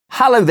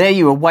Hello there,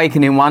 you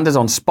Awakening Wonders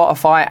on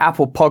Spotify,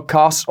 Apple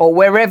Podcasts, or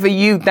wherever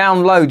you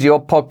download your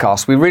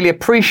podcasts. We really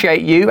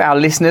appreciate you, our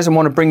listeners, and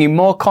want to bring you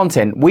more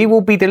content. We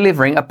will be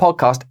delivering a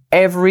podcast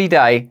every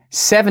day,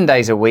 7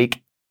 days a week.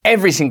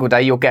 Every single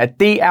day, you'll get a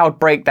detailed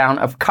breakdown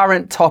of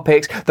current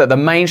topics that the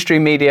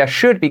mainstream media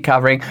should be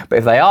covering, but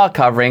if they are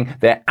covering,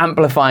 they're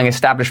amplifying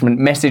establishment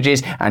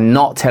messages and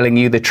not telling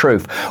you the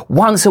truth.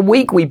 Once a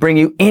week, we bring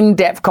you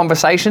in-depth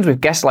conversations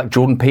with guests like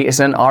Jordan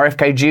Peterson,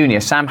 RFK Jr.,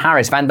 Sam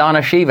Harris,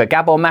 Vandana Shiva,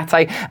 Gabor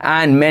Mate,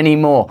 and many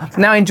more.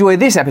 Now enjoy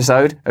this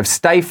episode of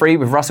Stay Free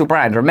with Russell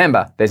Brand.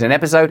 Remember, there's an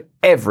episode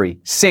every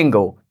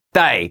single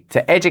day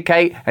to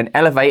educate and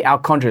elevate our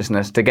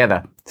consciousness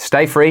together.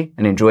 Stay free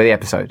and enjoy the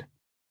episode.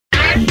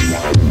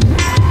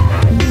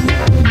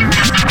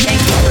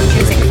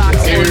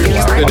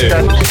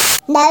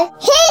 No,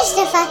 here's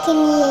the fucking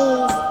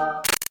news.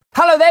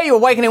 Hello there, you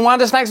Awakening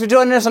Wonders. Thanks for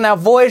joining us on our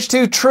voyage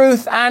to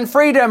truth and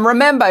freedom.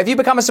 Remember, if you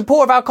become a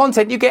supporter of our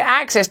content, you get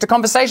access to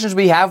conversations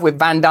we have with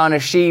Vandana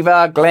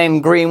Shiva,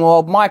 Glenn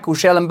Greenwald, Michael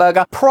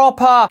Schellenberger,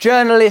 proper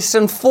journalists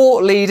and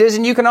thought leaders,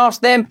 and you can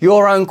ask them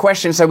your own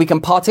questions so we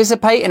can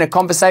participate in a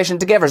conversation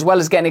together, as well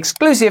as getting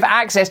exclusive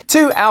access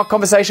to our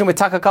conversation with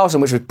Tucker Carlson,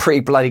 which was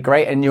pretty bloody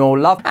great and you'll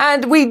love.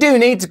 And we do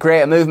need to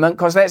create a movement,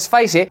 because let's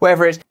face it,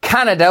 whether it's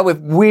Canada with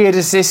weird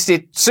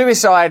assisted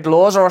suicide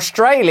laws, or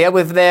Australia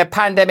with their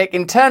pandemic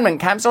internment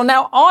camps, or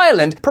now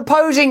Ireland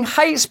proposing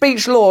hate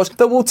speech laws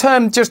that will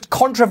turn just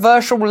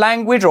controversial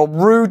language or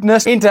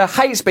rudeness into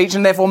hate speech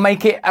and therefore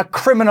make it a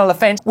criminal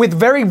offence with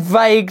very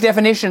vague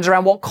definitions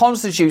around what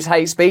constitutes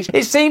hate speech.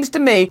 It seems to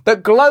me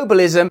that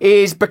globalism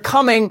is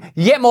becoming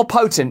yet more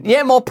potent,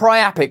 yet more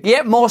priapic,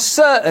 yet more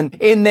certain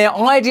in their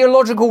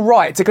ideological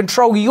right to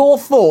control your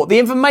thought, the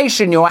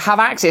information you have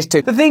access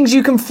to, the things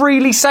you can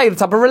freely say, the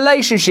type of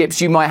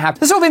relationships you might have,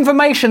 the sort of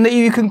information that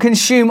you can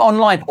consume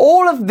online.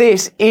 All of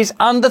this is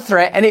under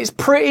threat, and it's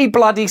pretty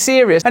bloody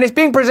serious, and it's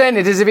being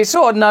presented as if it's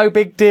sort of no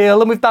big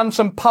deal, and we've done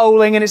some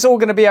polling and it's all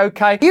going to be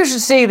okay. You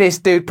should see this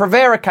dude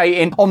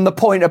prevaricating on the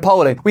point of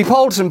polling. We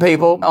polled some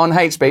people on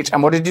hate speech,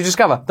 and what did you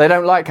discover? They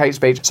don't like hate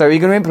speech. So are you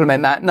going to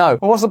implement that? No.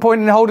 Well, what's the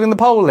point in holding the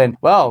poll then?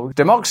 Well,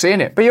 democracy,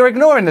 innit? But you're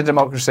ignoring the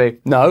democracy.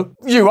 No.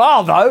 You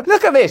are, though.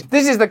 Look at this.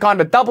 This is the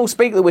kind of double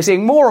speak that we're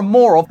seeing more and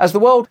more of as the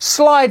world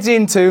slides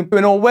into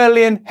an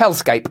Orwellian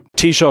hellscape.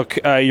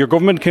 Taoiseach, your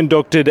government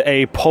conducted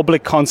a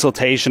public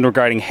consultation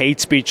regarding hate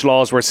speech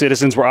laws where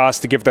citizens were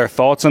asked to give their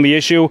thoughts on the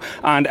issue,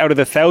 and out of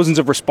the thousands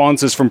of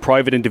responses from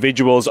private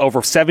individuals,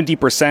 over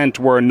 70%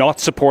 were not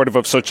supportive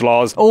of such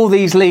laws. All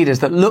these leaders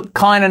that look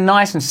kind of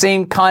nice and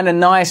seem kind of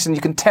nice, and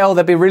you can tell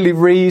they'll be really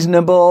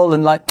reasonable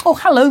and like, oh,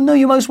 hello, no,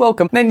 you're most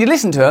welcome. And then you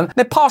listen to them,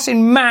 they're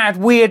passing mad,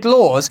 weird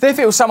laws. They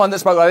feel someone that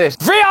spoke like this,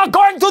 we are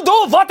going to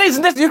do what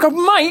isn't this? You go,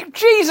 mate,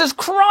 Jesus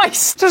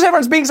Christ. Just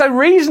everyone's being so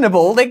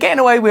reasonable, they're getting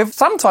away with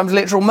sometimes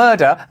literal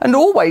murder and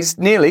always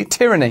nearly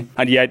tyranny.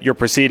 And yet you're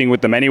proceeding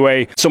with them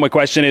anyway. So my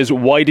question is,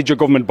 why did your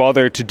government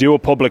bother to do a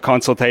public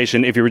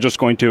consultation if you were just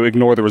going to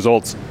ignore the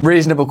results?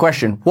 Reasonable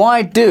question.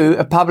 Why do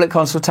a public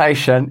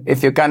consultation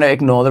if you're going to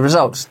ignore the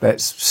results?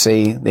 Let's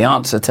see the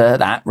answer to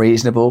that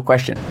reasonable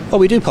question. Well,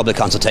 we do public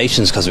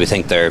consultations because we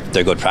think they're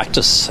good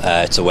practice.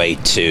 It's a way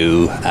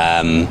to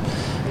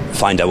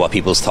find out what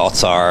people's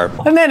thoughts are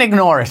and then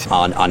ignore it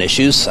on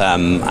issues,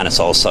 and it's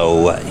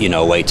also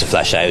a way to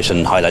flesh out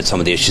and highlight some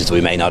of the issues that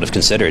we may not have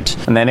considered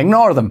and then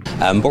ignore them.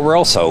 But we're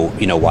also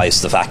wise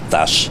to the fact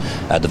that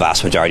the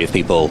vast majority of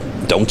people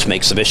don't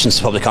make submissions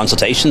to public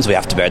consultations. We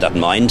have to bear that in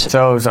mind.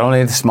 So it's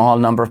only a small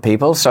number of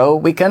people, so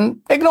we can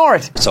ignore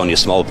it. It's only a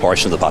small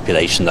portion of the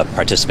population that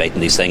participate in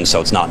these things, so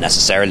it's not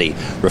necessarily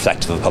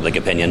reflective of public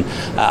opinion.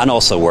 And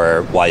also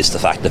we're wise to the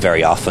fact that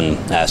very often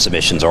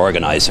submissions are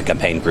organised, and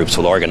campaign groups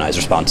will organise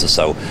responses,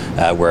 so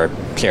we're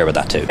clear with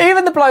that too.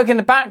 Even the bloke in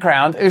the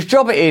background, whose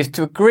job it is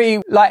to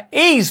agree, like,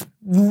 he's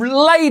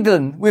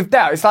laden with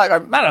doubt. It's like,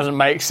 that doesn't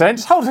make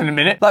sense. Hold on a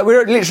minute. Like,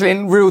 we're literally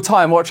in real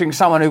time watching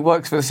someone who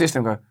works for the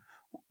system go,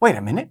 wait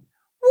a minute,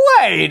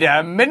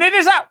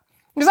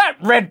 is that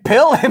red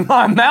pill in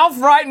my mouth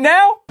right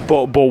now?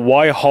 But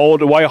why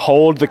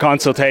hold the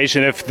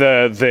consultation if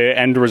the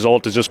end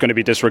result is just going to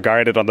be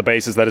disregarded on the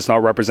basis that it's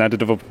not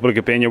representative of public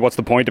opinion? What's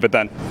the point of it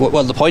then?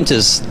 Well, the point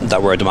is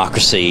that we're a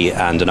democracy,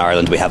 and in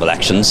Ireland we have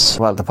elections.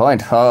 Well, the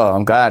point,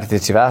 I'm glad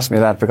that you've asked me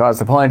that, because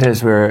the point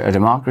is we're a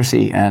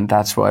democracy, and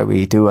that's why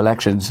we do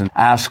elections and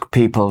ask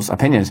people's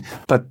opinions.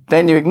 But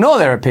then you ignore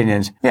their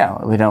opinions.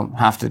 Yeah, we don't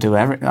have to do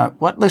everything.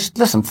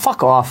 Listen,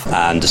 fuck off.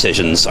 And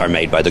decisions are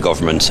made by the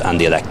government and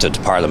the elected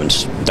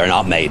parliament. They're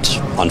not made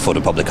on foot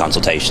of public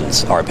consultations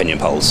or opinion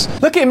polls.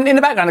 Look at him in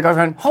the background and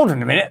going, hold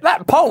on a minute,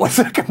 that poll was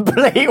a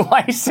complete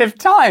waste of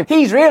time.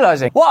 He's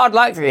realising. What I'd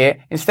like to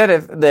hear, instead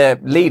of the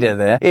leader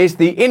there, is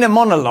the inner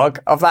monologue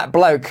of that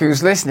bloke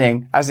who's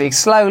listening as he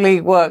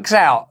slowly works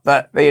out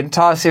that the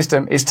entire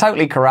system is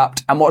totally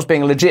corrupt, and what's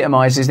being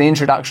legitimised is the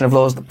introduction of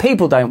laws that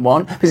people don't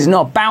want, because it's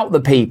not about the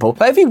people.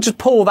 But if you just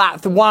pull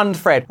that one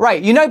thread,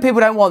 right,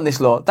 people don't want this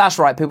law. That's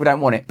right, people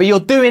don't want it. But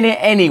you're doing it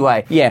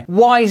anyway. Yeah.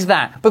 Why is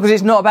that? Because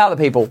it's not about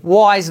the people.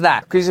 Why is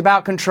that? Because it's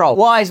about control.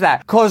 Why Why is that?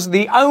 Because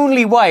the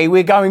only way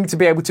we're going to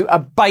be able to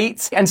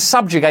abate and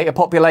subjugate a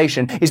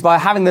population is by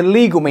having the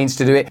legal means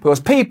to do it, because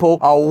people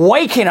are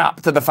waking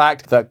up to the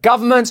fact that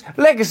governments,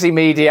 legacy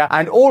media,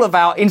 and all of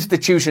our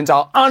institutions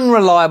are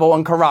unreliable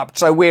and corrupt.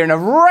 So we're in a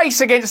race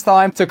against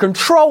time to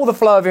control the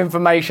flow of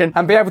information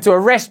and be able to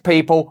arrest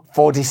people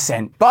for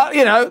dissent. But,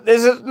 you know,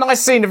 there's a nice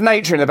scene of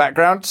nature in the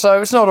background,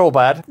 so it's not all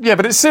bad. Yeah,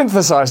 but it's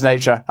synthesized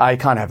nature. I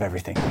can't have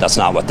everything. That's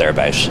not what they're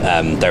about.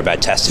 They're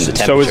about testing the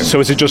temperature. So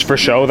is it just for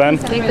show then?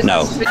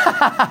 No.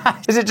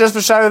 Is it just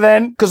for show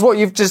then? Because what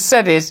you've just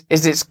said is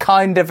it's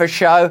kind of a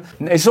show.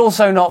 It's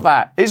also not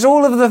that. It's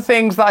all of the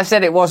things that I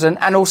said it wasn't,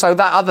 and also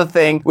that other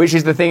thing, which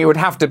is the thing it would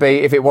have to be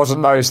if it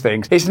wasn't those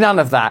things. It's none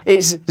of that.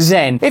 It's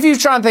Zen. If you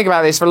try and think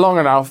about this for long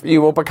enough,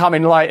 you will become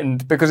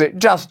enlightened, because it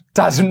just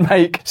doesn't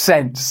make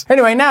sense.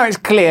 Anyway, now it's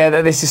clear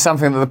that this is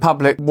something that the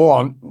public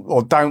want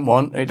or don't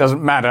want. It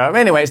doesn't matter.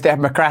 Anyway, it's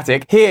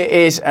democratic. Here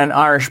is an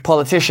Irish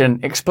politician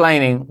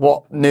explaining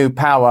what new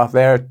power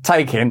they're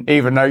taking,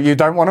 even though you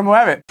don't want them to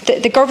have it.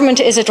 The government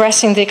is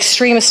addressing the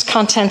extremist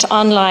content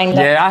online.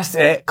 Yeah, that's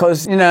it.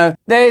 Because, you know,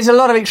 there's a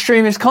lot of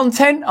extremist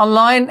content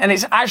online, and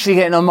it's actually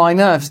getting on my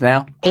nerves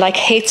now. Like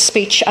hate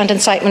speech and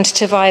incitement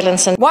to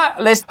violence. And what?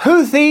 There's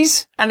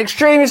Houthis and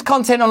extremist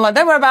content online.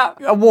 Don't worry about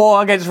a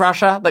war against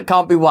Russia that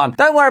can't be won.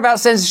 Don't worry about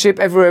censorship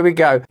everywhere we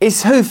go.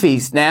 It's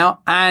Houthis now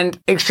and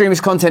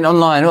extremist content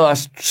online. Oh,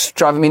 that's just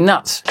driving me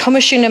nuts.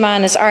 Cumashuan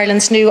Man is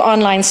Ireland's new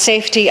online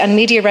safety and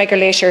media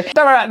regulator.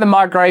 Don't worry about the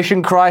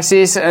migration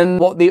crisis and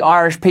what the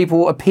Irish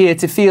people appear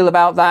to feel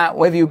about that,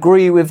 whether you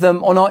agree with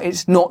them or not.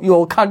 It's not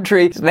your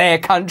country. It's their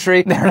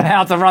country. They're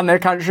allowed to run their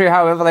country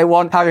however they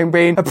want, having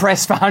been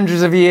oppressed for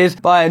hundreds of years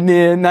by a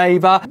near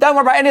neighbour. Don't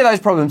worry about any of those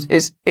problems.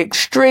 It's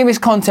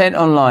extremist content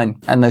online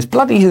and those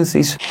bloody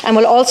Houthis. And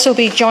will also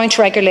be joint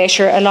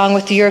regulator along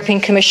with the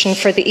European Commission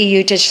for the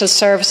EU Digital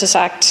Services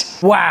Act.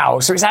 Wow,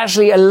 so it's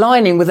actually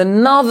aligning with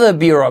another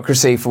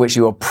bureaucracy for which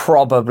you are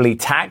probably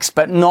taxed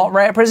but not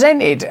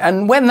represented.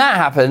 And when that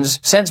happens,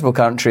 sensible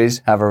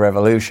countries have a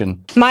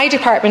revolution. My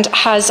department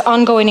has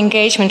ongoing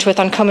engagement with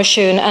An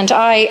Cumashuan, and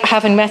I,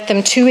 having met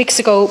them 2 weeks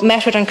ago,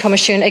 met with An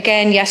Cumashuan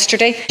again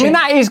yesterday. I mean,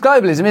 that is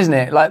globalism, isn't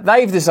it? Like,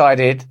 they've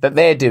decided that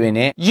they're doing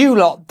it. You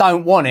lot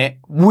don't want it.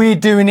 We're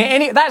doing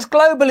it. That's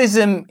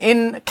globalism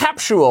in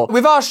capsule.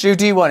 We've asked you,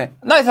 do you want it?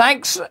 No,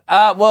 thanks.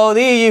 Well,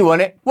 the EU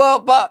want it. Well,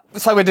 but,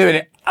 so we're doing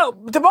it. Oh,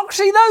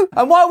 democracy though?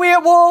 And why are we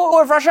at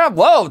war with Russia?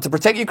 Well, to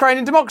protect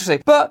Ukrainian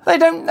democracy. But they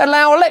don't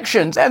allow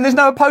elections, and there's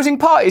no opposing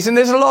parties, and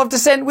there's a lot of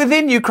dissent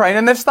within Ukraine,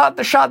 and they've started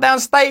to shut down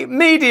state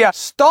media.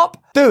 Stop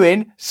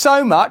doing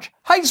so much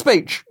hate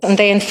speech. And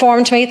they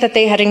informed me that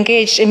they had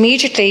engaged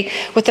immediately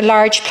with the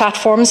large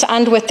platforms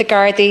and with the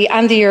Gardaí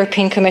and the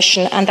European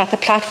Commission, and that the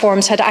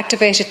platforms had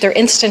activated their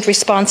instant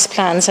response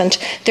plans, and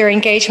their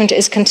engagement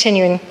is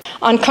continuing.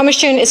 An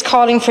Cumashuan is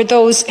calling for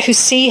those who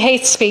see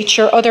hate speech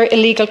or other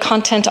illegal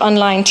content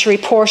online to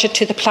report it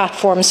to the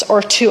platforms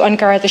or to An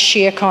Garda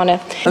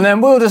Síochána. And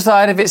then we'll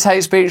decide if it's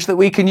hate speech that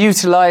we can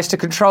utilise to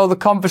control the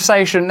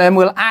conversation, and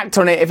we'll act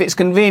on it if it's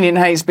convenient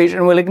hate speech,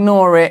 and we'll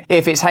ignore it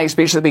if it's hate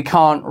speech that we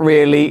can't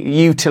really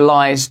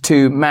utilise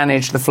to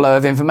manage the flow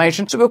of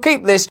information. So we'll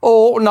keep this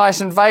all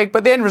nice and vague,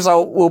 but the end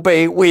result will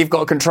be we've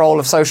got control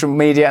of social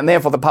media and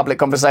therefore the public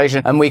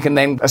conversation, and we can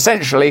then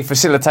essentially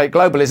facilitate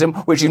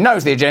globalism, which you know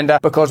is the agenda,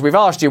 because we've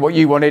asked you what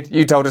you wanted,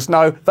 you told us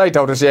no, they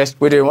told us yes,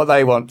 we're doing what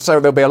they want. So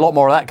there'll be a lot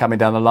more of that coming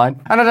down the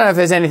line. And I don't know if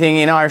there's anything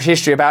in Irish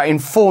history about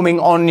informing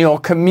on your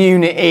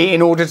community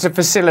in order to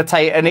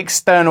facilitate an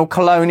external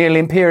colonial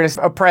imperialist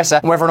oppressor,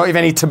 and whether or not you've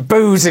any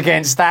taboos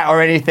against that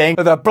or anything,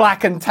 the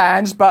black and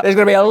tans, but there's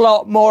going to be a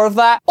lot more of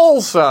that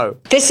also.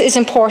 This is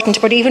important,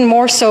 but even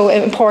more so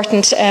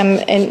important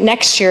in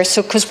next year.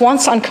 So, because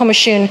once An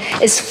Cumashuan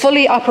is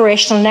fully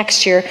operational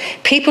next year,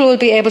 people will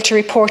be able to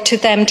report to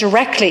them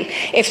directly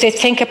if they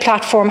think a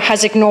platform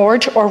has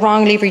ignored or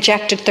wrongly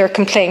rejected their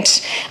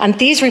complaint. And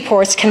these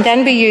reports can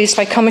then be used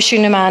by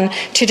Cumashuan Man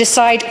to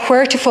decide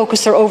where to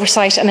focus their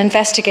oversight and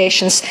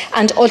investigations,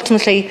 and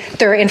ultimately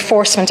their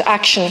enforcement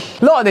action.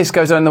 A lot of this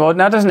goes on in the world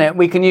now, doesn't it?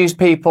 We can use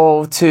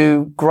people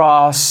to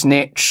grass,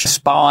 snitch,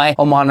 spy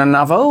on one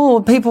another.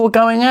 Oh, people were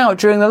going out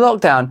during the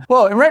lockdown.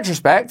 Well, in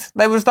retrospect,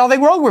 there was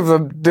nothing wrong with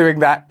them doing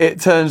that, it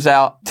turns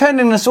out.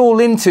 Turning us all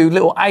into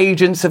little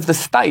agents of the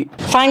state.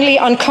 Finally,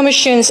 An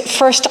Cumashuan's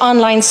first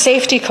online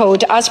safety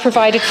code, as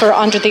provided for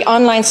under the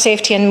Online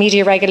Safety and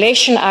Media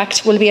Regulation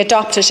Act, will be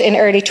adopted in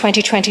early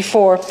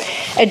 2024.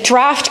 A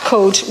draft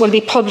code will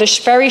be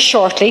published very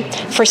shortly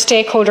for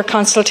stakeholder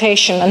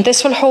consultation, and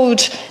this will hold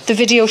the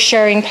video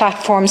sharing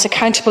platforms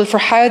accountable for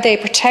how they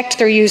protect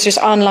their users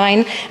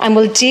online, and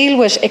will deal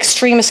with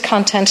extremist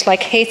content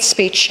like hate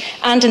speech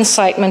and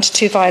incitement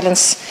to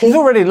violence. There's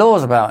already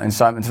laws about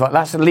incitement to violence.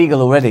 That's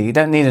illegal already. You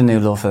don't need a new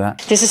law for that.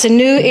 This is a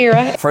new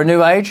era. For a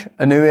new age,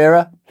 a new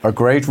era. A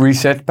great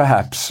reset,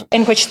 perhaps.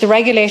 In which the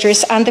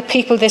regulators and the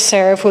people they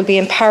serve will be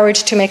empowered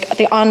to make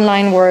the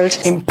online world.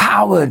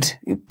 Empowered?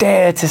 You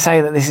dare to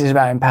say that this is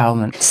about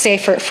empowerment.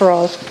 Safer for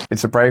all.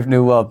 It's a brave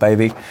new world,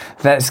 baby.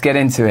 Let's get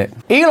into it.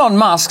 Elon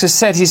Musk has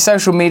said his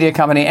social media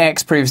company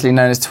X, previously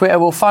known as Twitter,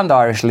 will fund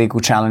Irish legal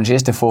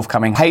challenges to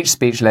forthcoming hate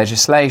speech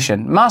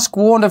legislation. Musk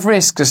warned of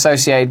risks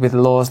associated with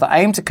laws that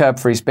aim to curb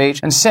free speech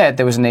and said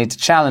there was a need to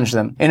challenge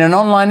them. In an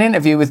online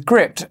interview with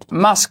Gript,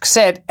 Musk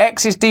said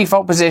X's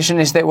default position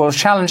is that it will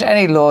challenge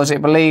any laws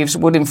it believes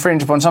would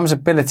infringe upon someone's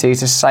ability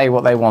to say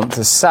what they want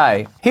to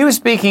say. He was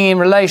speaking in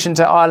relation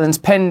to Ireland's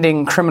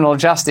pending criminal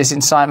justice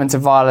incitement to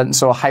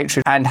violence or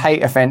hatred and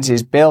hate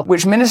offences bill,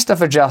 which Minister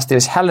for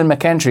Justice Helen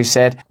McEntry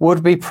said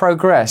would be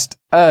progressed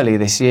early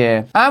this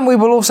year. And we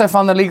will also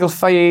fund the legal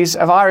fees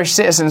of Irish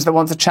citizens that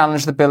want to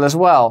challenge the bill as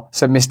well,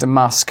 said Mr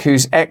Musk,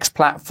 whose X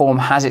platform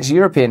has its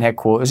European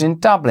headquarters in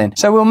Dublin.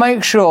 So we'll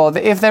make sure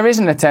that if there is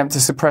an attempt to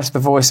suppress the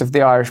voice of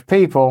the Irish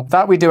people,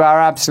 that we do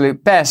our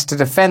absolute best to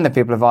defend the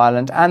people of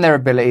Ireland and their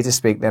ability to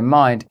speak their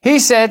mind. He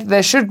said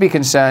there should be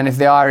concern if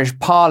the Irish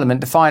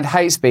Parliament defined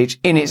hate speech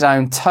in its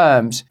own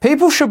terms.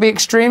 People should be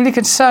extremely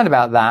concerned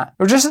about that.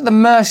 We're just at the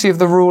mercy of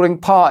the ruling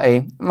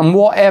party and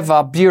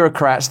whatever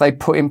bureaucrats they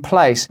put in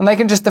place. And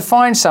they can just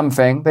define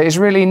something that is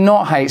really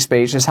not hate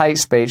speech as hate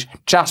speech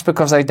just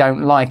because they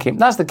don't like it.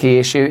 That's the key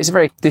issue. It's a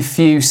very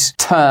diffuse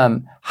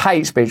term.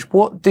 Hate speech.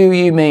 What do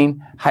you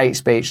mean hate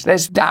speech?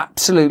 Let's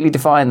absolutely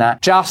define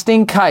that, just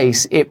in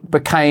case it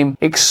became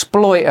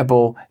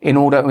exploitable in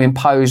order to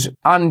impose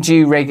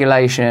undue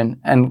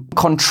regulation and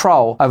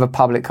control over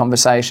public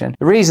conversation.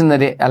 The reason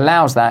that it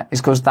allows that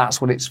is because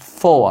that's what it's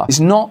for. It's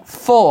not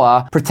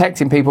for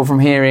protecting people from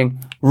hearing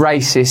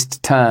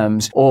racist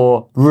terms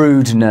or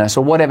rudeness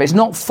or whatever. It's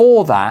not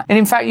for that. And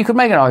in fact, you could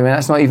make an argument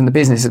that's not even the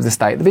business of the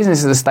state. The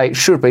business of the state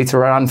should be to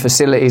run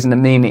facilities and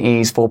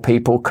amenities for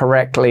people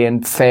correctly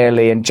and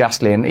fairly and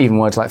justly, and even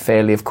words like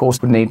fairly, of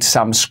course, would need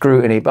some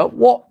scrutiny. But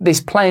what this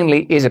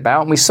plainly is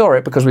about, and we saw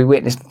it because we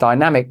witnessed the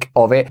dynamic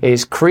of it,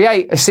 is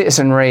create a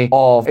citizenry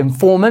of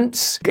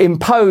informants,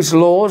 impose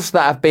laws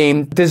that have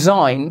been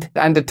designed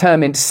and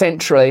determined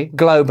centrally,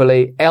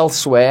 globally,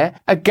 elsewhere,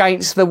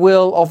 against the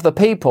will of the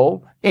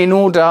people, in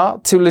order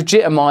to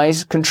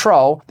legitimise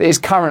control that is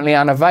currently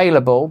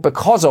unavailable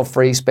because of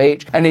free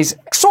speech and is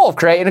sort of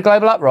creating a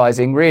global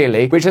uprising,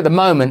 really, which at the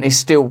moment is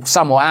still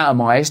somewhat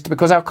atomised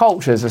because our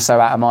cultures are so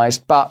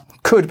atomised, but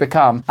could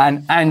become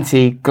an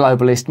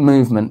anti-globalist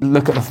movement.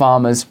 Look at the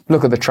farmers,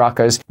 look at the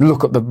truckers,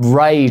 look at the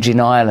rage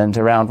in Ireland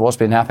around what's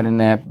been happening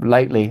there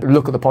lately.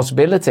 Look at the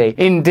possibility,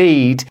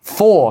 indeed,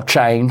 for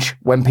change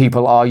when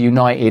people are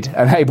united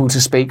and able to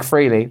speak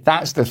freely.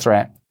 That's the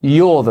threat.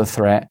 You're the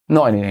threat,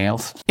 not anything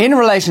else. In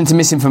relation to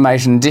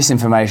misinformation and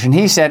disinformation,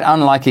 he said,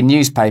 unlike in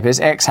newspapers,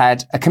 X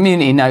had a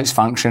community notes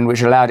function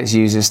which allowed its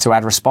users to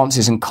add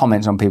responses and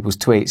comments on people's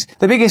tweets.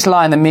 The biggest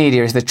lie in the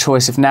media is the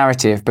choice of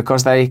narrative,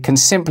 because they can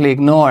simply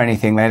ignore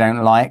anything they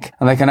don't like,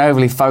 and they can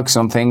overly focus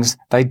on things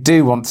they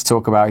do want to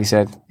talk about, he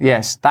said.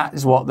 Yes, that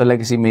is what the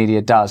legacy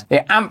media does.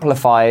 It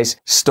amplifies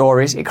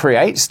stories, it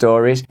creates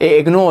stories, it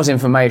ignores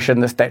information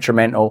that's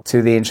detrimental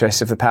to the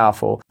interests of the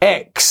powerful.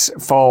 X,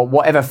 for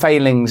whatever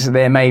failings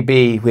there may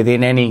be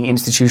within any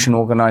institution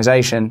or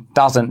organisation,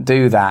 doesn't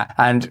do that,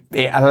 and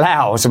it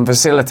allows and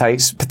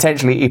facilitates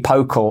potentially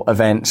epochal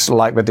events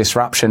like the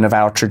disruption of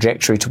our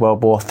trajectory to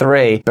World War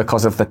III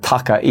because of the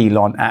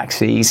Tucker-Elon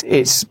axes.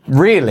 It's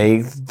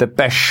really the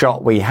best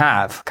shot we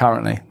have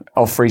currently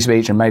of free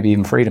speech and maybe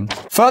even freedom.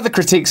 Further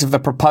critiques of the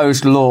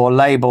proposed law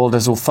labelled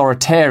as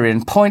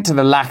authoritarian point to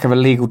the lack of a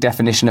legal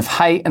definition of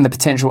hate and the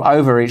potential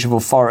overreach of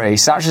authority,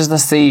 such as the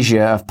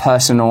seizure of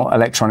personal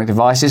electronic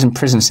devices and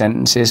prison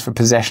sentences for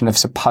possession of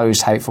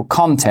supposed hateful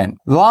content.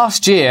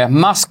 Last year,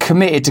 Musk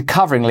committed to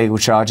covering legal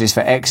charges for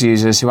X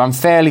users who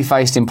unfairly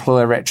faced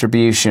employer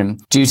retribution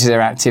due to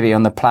their activity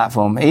on the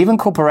platform. Even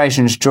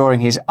corporations drawing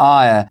his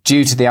ire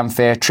due to the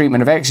unfair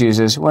treatment of X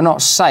users were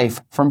not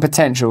safe from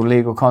potential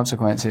legal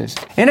consequences.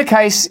 In a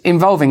case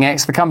involving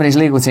X, the company's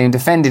legal team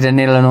defended an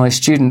Illinois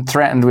student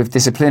threatened with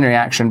disciplinary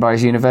action by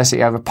his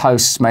university over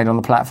posts made on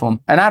the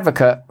platform. An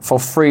advocate for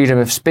freedom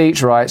of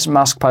speech rights,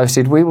 Musk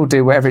posted, "We will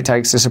do whatever it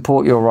takes to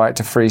support your right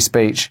to free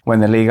speech," when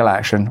the legal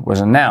action was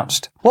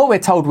announced. What we're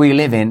told we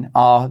live in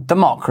are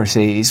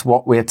democracies.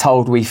 What we're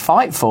told we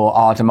fight for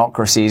are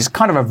democracies.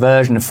 Kind of a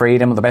version of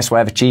freedom, or the best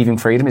way of achieving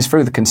freedom is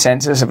through the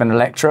consensus of an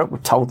electorate. We're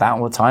told that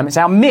all the time. It's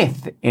our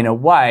myth, in a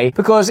way,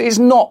 because it's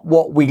not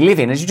what we live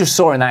in. As you just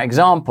saw in that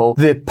example,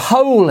 the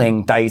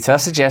polling data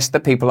suggests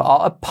that people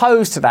are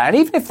opposed to that. And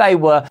even if they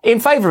were in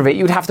favour of it,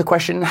 you would have to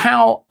question,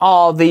 how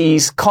are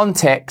these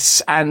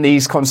contexts and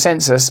these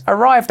consensus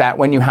arrived at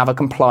when you have a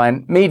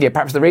compliant media?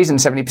 Perhaps the reason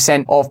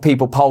 70% of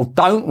people polled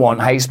don't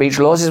want hate speech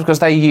laws is because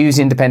they use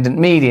independent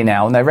media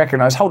now, and they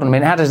recognise, hold on a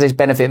minute, how does this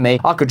benefit me?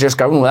 I could just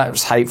go, oh, that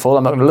was hateful,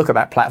 I'm not going to look at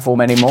that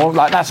platform anymore.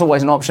 Like, that's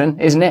always an option,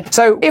 isn't it?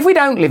 So if we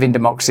don't live in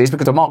democracies,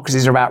 because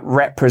democracies are about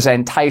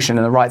representation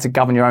and the right to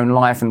govern your own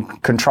life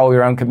and control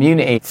your own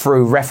community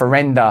through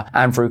referenda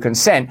and through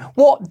consent,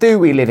 what do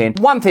we live in?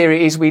 One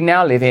theory is we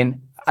now live in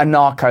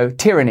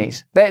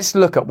anarcho-tyrannies. Let's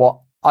look at what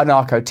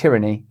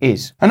anarcho-tyranny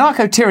is.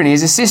 Anarcho-tyranny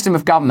is a system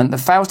of government that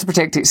fails to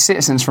protect its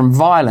citizens from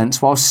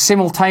violence while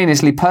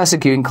simultaneously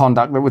persecuting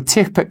conduct that would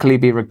typically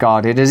be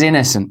regarded as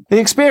innocent. The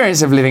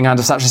experience of living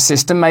under such a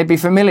system may be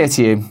familiar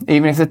to you,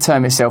 even if the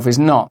term itself is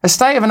not. A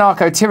state of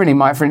anarcho-tyranny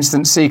might, for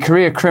instance, see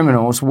career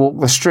criminals walk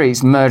the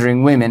streets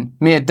murdering women,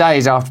 mere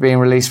days after being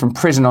released from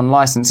prison on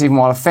licence, even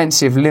while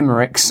offensive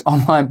limericks,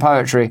 online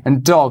poetry,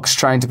 and dogs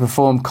trained to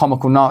perform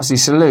comical Nazi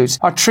salutes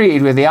are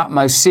treated with the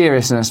utmost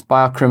seriousness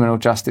by our criminal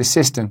justice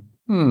system.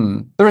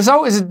 The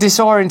result is a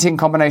disorienting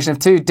combination of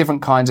two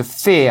different kinds of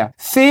fear.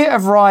 Fear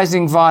of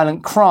rising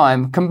violent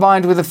crime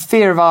combined with a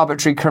fear of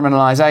arbitrary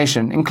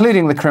criminalisation,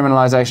 including the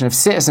criminalisation of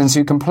citizens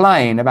who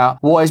complain about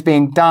what is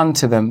being done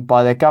to them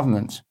by their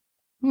governments.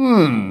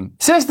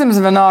 Systems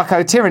of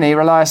anarcho-tyranny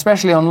rely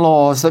especially on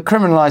laws that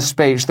criminalise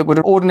speech that would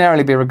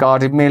ordinarily be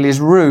regarded merely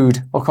as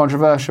rude or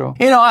controversial.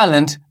 In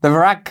Ireland, the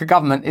Varadkar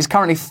government is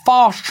currently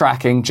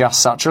fast-tracking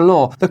just such a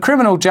law. The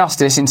Criminal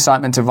Justice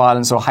Incitement to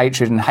Violence or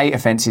Hatred and Hate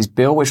Offences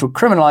Bill, which will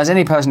criminalise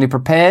any person who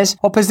prepares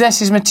or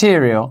possesses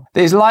material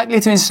that is likely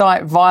to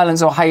incite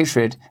violence or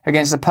hatred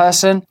against a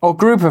person or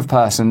group of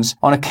persons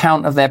on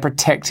account of their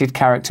protected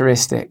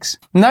characteristics.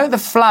 Note the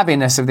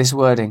flabbiness of this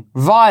wording.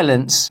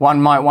 Violence,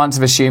 one might once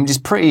have assumed, is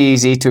pretty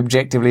easy to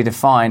objectively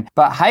define,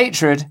 but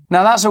hatred,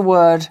 now that's a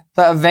word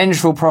that a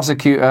vengeful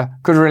prosecutor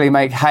could really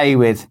make hay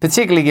with,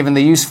 particularly given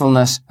the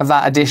usefulness of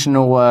that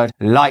additional word,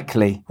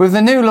 likely. With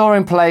the new law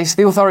in place,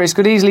 the authorities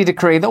could easily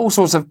decree that all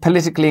sorts of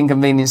politically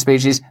inconvenient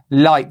speech is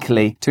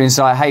likely to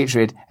incite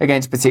hatred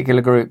against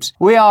particular groups.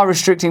 We are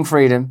restricting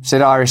freedom,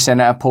 said Irish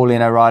Senator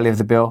Pauline O'Reilly of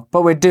the bill,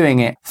 but we're doing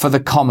it for the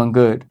common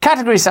good.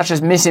 Categories such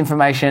as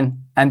misinformation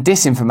and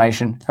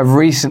disinformation have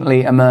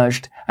recently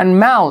emerged,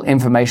 and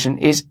malinformation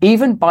is,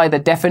 even by the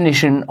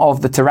definition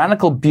of the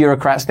tyrannical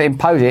bureaucrats that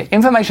impose it,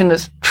 information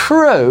that's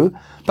true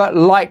but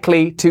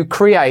likely to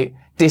create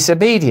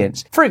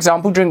disobedience. For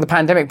example, during the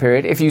pandemic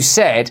period, if you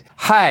said,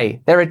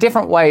 hey, there are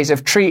different ways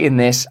of treating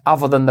this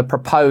other than the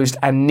proposed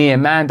and near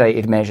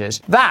mandated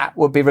measures, that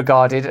would be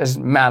regarded as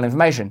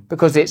malinformation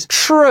because it's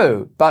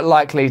true but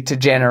likely to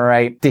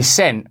generate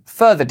dissent,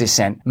 further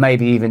dissent,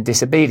 maybe even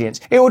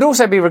disobedience. It would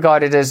also be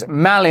regarded as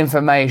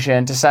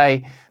malinformation to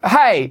say,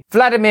 hey,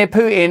 Vladimir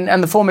Putin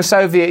and the former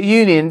Soviet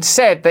Union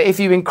said that if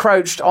you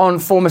encroached on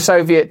former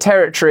Soviet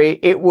territory,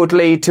 it would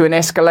lead to an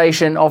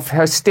escalation of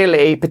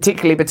hostility,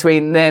 particularly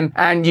between them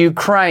and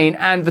Ukraine.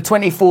 And the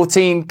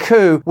 2014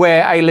 coup,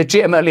 where a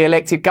legitimately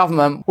elected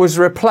government was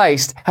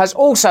replaced, has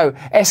also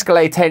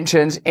escalated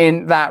tensions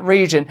in that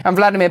region. And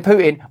Vladimir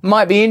Putin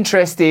might be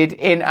interested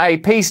in a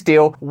peace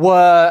deal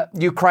were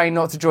Ukraine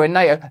not to join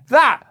NATO.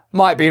 That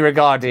might be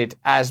regarded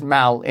as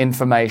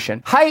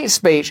malinformation. Hate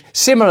speech,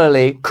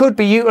 similarly, could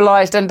be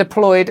utilised and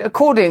deployed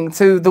according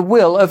to the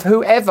will of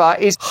whoever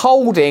is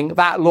holding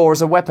that law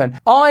as a weapon.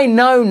 I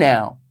know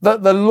now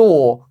that the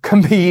law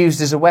can be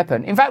used as a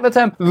weapon. In fact, the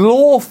term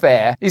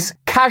lawfare is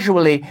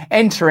casually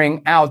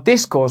entering our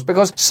discourse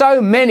because so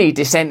many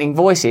dissenting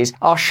voices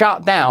are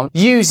shut down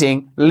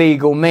using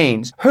legal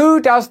means.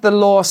 Who does the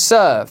law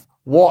serve?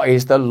 What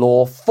is the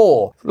law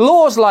for?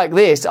 Laws like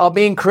this are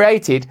being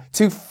created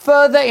to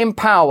further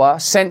empower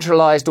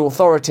centralized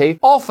authority,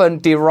 often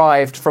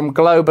derived from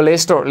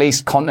globalist or at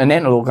least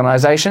continental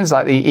organizations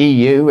like the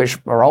EU, which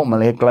are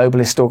ultimately a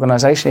globalist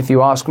organization if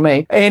you ask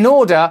me, in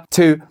order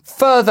to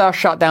further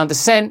shut down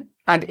dissent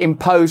and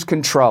impose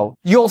control.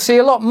 You'll see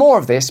a lot more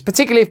of this,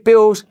 particularly if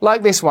bills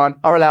like this one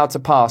are allowed to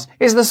pass.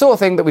 It's the sort of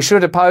thing that we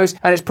should oppose,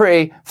 and it's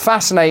pretty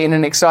fascinating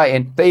and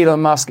exciting that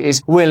Elon Musk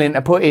is willing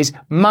to put his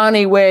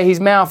money where his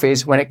mouth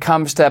is when it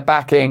comes to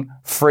backing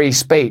free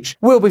speech.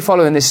 We'll be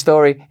following this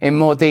story in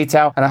more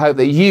detail, and I hope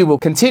that you will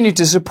continue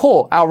to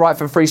support our right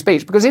for free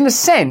speech, because in a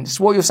sense,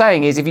 what you're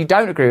saying is, if you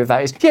don't agree with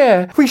that, is,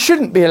 yeah, we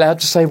shouldn't be allowed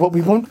to say what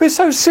we want. We're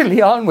so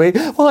silly, aren't we?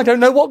 Well, I don't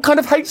know what kind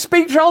of hate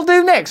speech I'll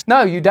do next.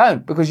 No, you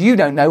don't, because you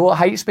don't know what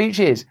hate speech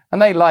is, and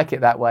they like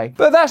it that way.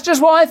 But that's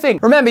just what I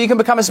think. Remember, you can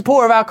become a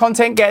supporter of our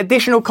content, get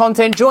additional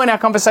content, join our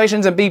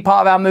conversations, and be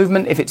part of our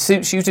movement if it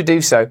suits you to do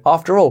so.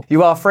 After all,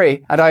 you are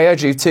free, and I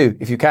urge you to,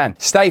 if you can,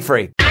 stay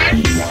free.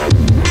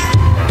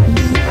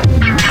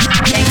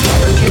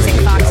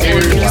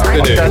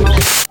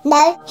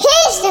 No,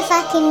 here's the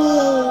fucking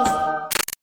news.